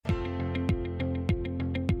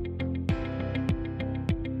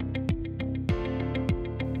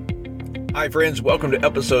Hi, friends. Welcome to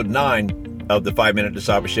episode 9 of the 5-Minute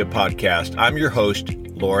Discipleship Podcast. I'm your host,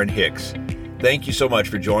 Lauren Hicks. Thank you so much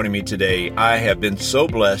for joining me today. I have been so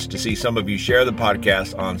blessed to see some of you share the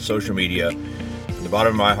podcast on social media. From the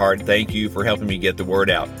bottom of my heart, thank you for helping me get the word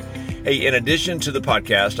out. Hey, in addition to the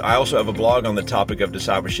podcast, I also have a blog on the topic of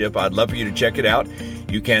discipleship. I'd love for you to check it out.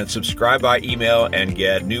 You can subscribe by email and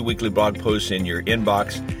get new weekly blog posts in your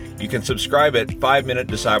inbox. You can subscribe at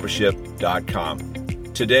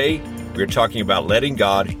 5minutediscipleship.com. Today, we're talking about letting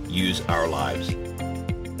God use our lives.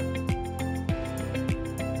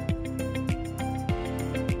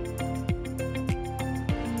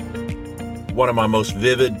 One of my most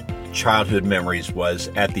vivid childhood memories was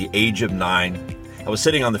at the age of 9. I was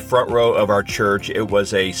sitting on the front row of our church. It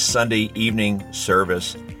was a Sunday evening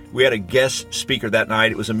service. We had a guest speaker that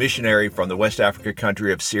night. It was a missionary from the West Africa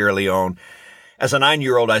country of Sierra Leone. As a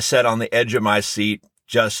 9-year-old, I sat on the edge of my seat,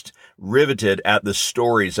 just riveted at the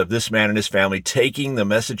stories of this man and his family taking the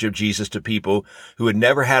message of Jesus to people who had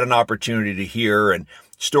never had an opportunity to hear, and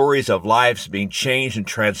stories of lives being changed and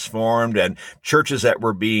transformed and churches that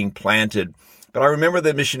were being planted. But I remember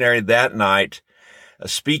the missionary that night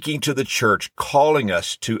speaking to the church, calling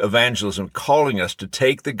us to evangelism, calling us to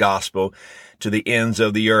take the gospel to the ends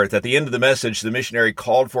of the earth. At the end of the message, the missionary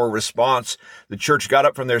called for a response. The church got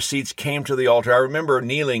up from their seats, came to the altar. I remember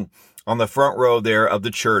kneeling on the front row there of the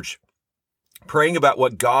church, praying about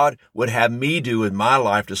what God would have me do in my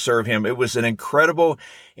life to serve him. It was an incredible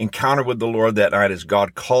encounter with the Lord that night as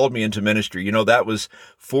God called me into ministry. You know, that was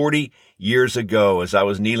 40 years ago as I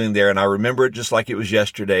was kneeling there, and I remember it just like it was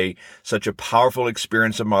yesterday. Such a powerful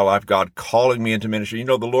experience of my life, God calling me into ministry. You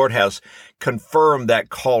know, the Lord has confirmed that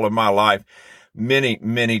call in my life many,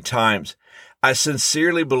 many times. I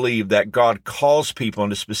sincerely believe that God calls people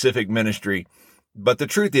into specific ministry. But the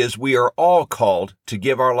truth is, we are all called to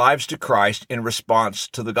give our lives to Christ in response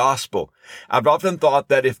to the gospel. I've often thought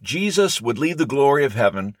that if Jesus would leave the glory of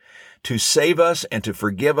heaven to save us and to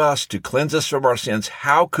forgive us, to cleanse us from our sins,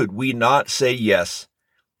 how could we not say yes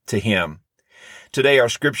to him? Today, our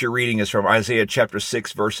scripture reading is from Isaiah chapter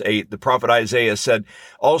 6, verse 8. The prophet Isaiah said,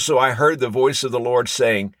 "Also I heard the voice of the Lord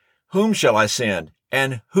saying, 'Whom shall I send?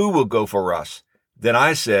 And who will go for us?' Then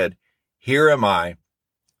I said, 'Here am I,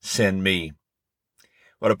 send me.'"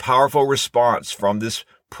 What a powerful response from this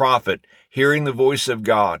prophet, hearing the voice of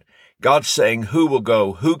God. God saying, "Who will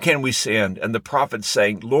go? Who can we send?" And the prophet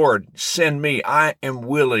saying, "Lord, send me. I am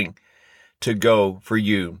willing to go for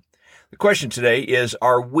you." The question today is,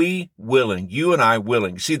 are we willing? You and I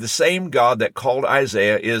willing? See, the same God that called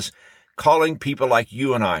Isaiah is calling people like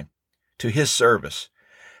you and I to his service.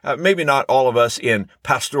 Maybe not all of us in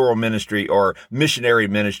pastoral ministry or missionary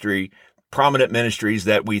ministry, prominent ministries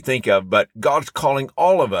that we think of, but God's calling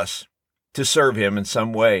all of us to serve him in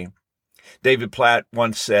some way. David Platt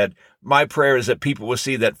once said, "My prayer is that people will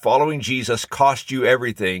see that following Jesus cost you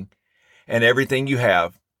everything and everything you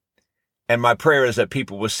have. And my prayer is that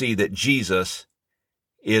people will see that Jesus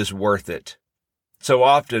is worth it." So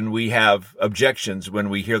often we have objections when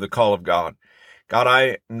we hear the call of God. God,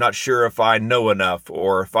 I'm not sure if I know enough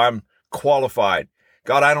or if I'm qualified.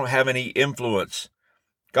 God, I don't have any influence.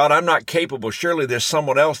 God, I'm not capable. Surely there's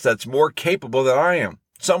someone else that's more capable than I am.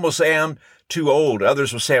 Some will say I'm too old.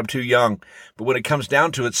 Others will say I'm too young. But when it comes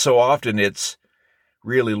down to it, so often it's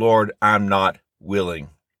really, Lord, I'm not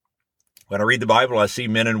willing. When I read the Bible, I see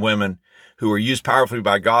men and women who are used powerfully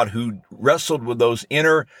by God who wrestled with those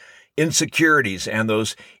inner insecurities and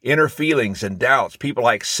those inner feelings and doubts. People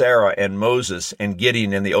like Sarah and Moses and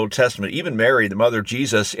Gideon in the Old Testament, even Mary, the mother of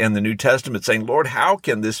Jesus in the New Testament, saying, "Lord, how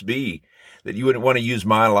can this be that you wouldn't want to use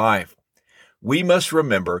my life?" We must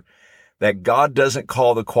remember that God doesn't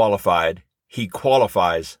call the qualified. He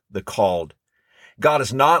qualifies the called. God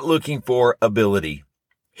is not looking for ability.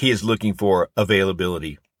 He is looking for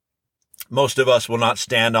availability. Most of us will not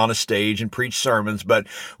stand on a stage and preach sermons, but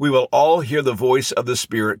we will all hear the voice of the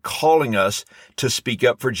Spirit calling us to speak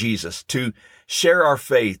up for Jesus, to share our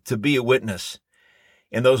faith, to be a witness.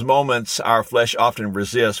 In those moments, our flesh often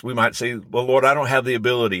resists. We might say, "Well, Lord, I don't have the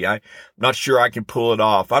ability. I'm not sure I can pull it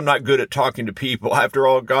off. I'm not good at talking to people. After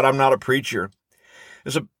all, God, I'm not a preacher."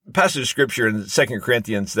 There's a passage of scripture in 2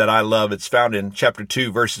 Corinthians that I love. It's found in chapter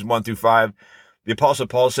 2, verses 1 through 5. The Apostle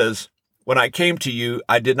Paul says, "When I came to you,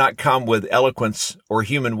 I did not come with eloquence or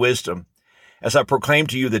human wisdom, as I proclaimed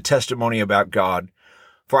to you the testimony about God.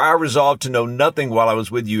 For I resolved to know nothing while I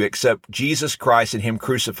was with you except Jesus Christ and him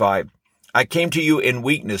crucified. I came to you in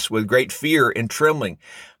weakness, with great fear and trembling.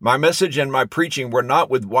 My message and my preaching were not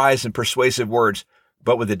with wise and persuasive words,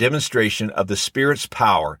 but with a demonstration of the Spirit's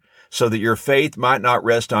power, so that your faith might not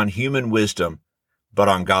rest on human wisdom, but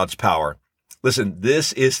on God's power. Listen,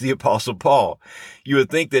 this is the Apostle Paul. You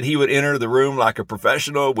would think that he would enter the room like a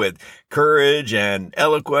professional with courage and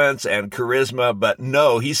eloquence and charisma, but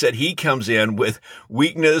no, he said he comes in with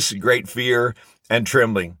weakness, great fear, and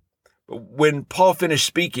trembling. When Paul finished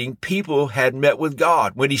speaking, people had met with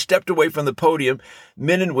God. When he stepped away from the podium,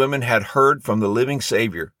 men and women had heard from the living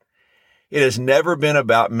Savior. It has never been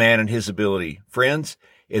about man and his ability. Friends,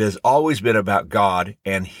 it has always been about God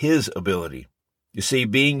and his ability. You see,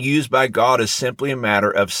 being used by God is simply a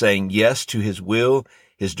matter of saying yes to his will,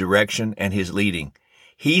 his direction, and his leading.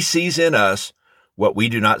 He sees in us what we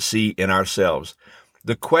do not see in ourselves.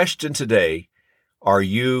 The question today, are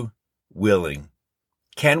you willing?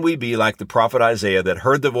 Can we be like the prophet Isaiah that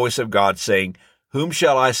heard the voice of God saying, "Whom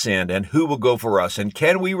shall I send and who will go for us?" And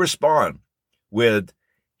can we respond with,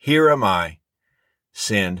 "Here am I,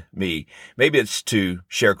 send me"? Maybe it's to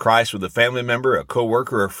share Christ with a family member, a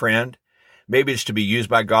coworker, a friend. Maybe it's to be used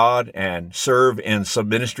by God and serve in some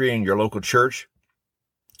ministry in your local church.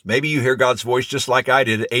 Maybe you hear God's voice just like I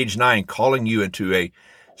did at age 9, calling you into a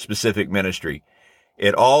specific ministry.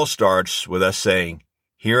 It all starts with us saying,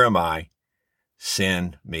 "Here am I,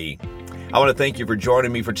 send me." I want to thank you for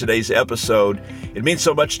joining me for today's episode. It means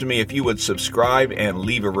so much to me if you would subscribe and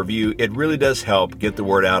leave a review. It really does help get the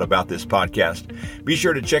word out about this podcast. Be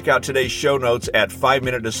sure to check out today's show notes at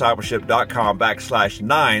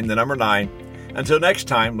 5minutediscipleship.com/9. Until next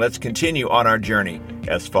time, let's continue on our journey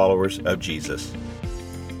as followers of Jesus.